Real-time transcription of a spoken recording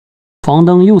房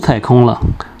东又踩坑了。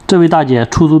这位大姐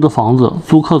出租的房子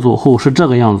租客走后是这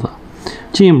个样子：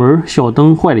进门小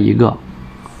灯坏了一个，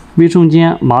卫生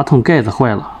间马桶盖子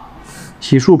坏了，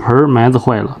洗漱盆门子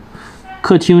坏了，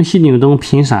客厅吸顶灯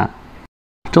频闪，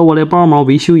找我来帮忙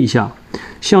维修一下。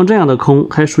像这样的坑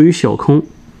还属于小坑，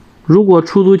如果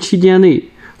出租期间内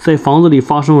在房子里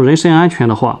发生人身安全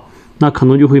的话，那可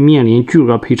能就会面临巨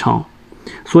额赔偿。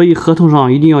所以合同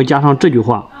上一定要加上这句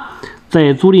话：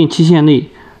在租赁期限内，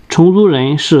承租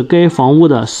人是该房屋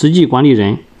的实际管理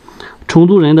人，承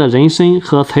租人的人身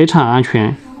和财产安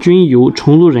全均由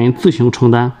承租人自行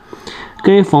承担，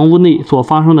该房屋内所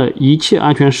发生的一切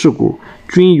安全事故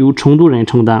均由承租人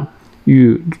承担，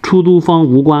与出租方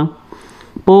无关，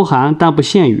包含但不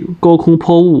限于高空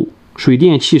抛物、水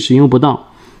电气使用不当、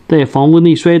在房屋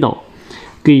内摔倒、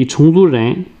给承租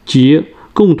人及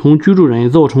共同居住人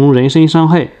造成人身伤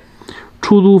害，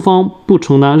出租方不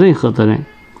承担任何责任。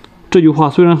这句话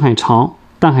虽然很长，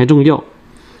但很重要，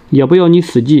也不要你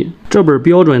死记。这本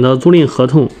标准的租赁合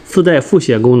同自带复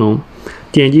写功能，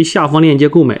点击下方链接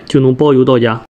购买就能包邮到家。